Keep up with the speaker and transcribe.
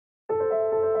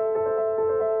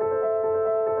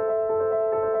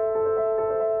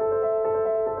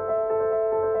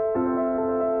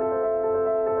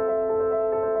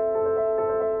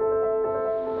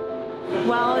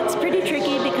pretty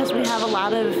tricky because we have a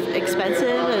lot of expensive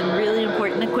and really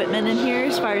important equipment in here.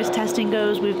 As far as testing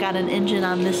goes, we've got an engine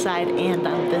on this side and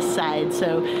on this side,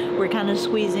 so we're kind of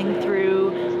squeezing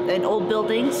through an old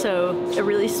building, so a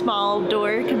really small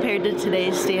door compared to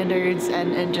today's standards,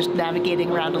 and just navigating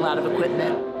around a lot of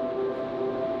equipment.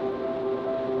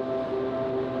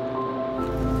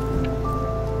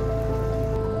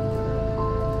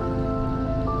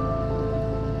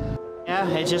 Yeah,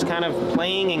 it's just kind of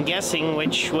playing and guessing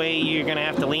which way you're going to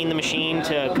have to lean the machine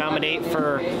to accommodate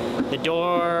for the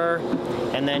door,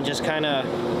 and then just kind of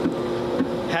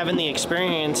having the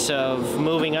experience of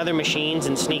moving other machines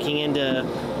and sneaking into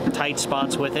tight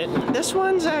spots with it. This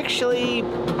one's actually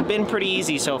been pretty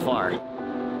easy so far.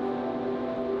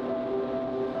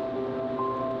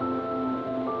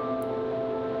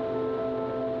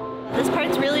 This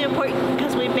part's really important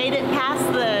because we made it past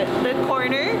the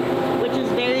corner, which is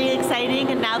very exciting,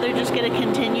 and now they're just going to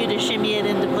continue to shimmy it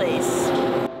into place.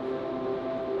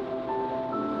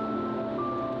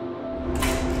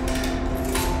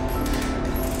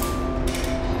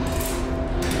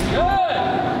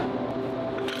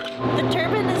 The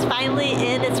turbine is finally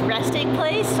in its resting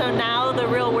place, so now the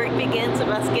real work begins of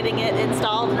us getting it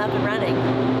installed and up and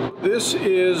running. This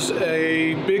is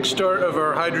a big start of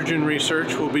our hydrogen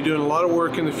research. We'll be doing a lot of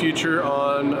work in the future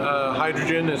on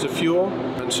hydrogen as a fuel,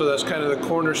 and so that's kind of the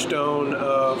cornerstone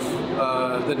of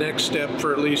the next step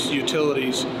for at least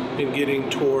utilities in getting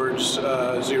towards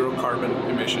zero carbon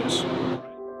emissions.